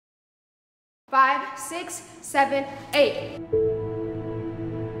5, 6, 7, 8.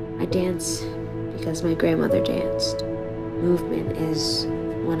 I dance because my grandmother danced. Movement is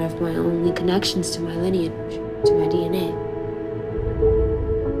one of my only connections to my lineage, to my DNA.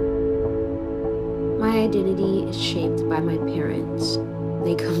 My identity is shaped by my parents.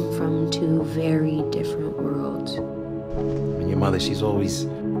 They come from two very different worlds. And your mother, she's always,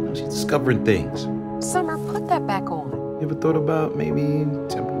 she's discovering things. Summer, put that back on. You ever thought about maybe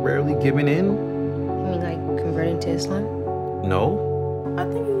temporarily giving in? You mean like converting to Islam? No.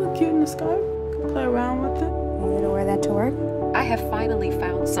 I think you look cute in the scarf. Could play around with it. You gonna wear that to work? I have finally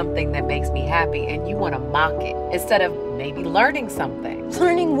found something that makes me happy, and you want to mock it instead of maybe learning something.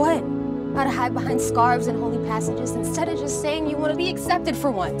 Learning what? How to hide behind scarves and holy passages instead of just saying you want to be accepted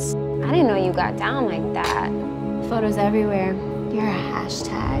for once. I didn't know you got down like that. Photos everywhere. You're a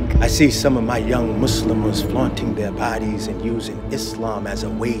hashtag. I see some of my young Muslims flaunting their bodies and using Islam as a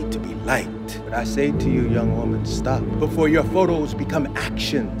way to be liked. But I say to you, young woman, stop before your photos become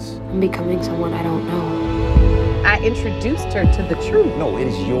actions. I'm becoming someone I don't know. I introduced her to the truth. No, it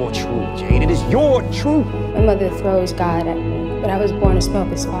is your truth, Jade. It is your truth. My mother throws God at me, but I was born to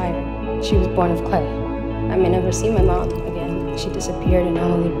smoke as fire. She was born of clay. I may never see my mom again. She disappeared in a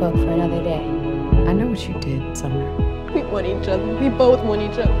holy book for another day. I know what you did, Summer. We want each other. We both want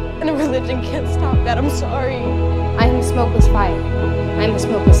each other. And a religion can't stop that. I'm sorry. I am a smokeless fire. I am a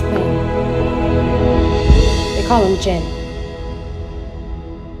smokeless flame. They call him JINN.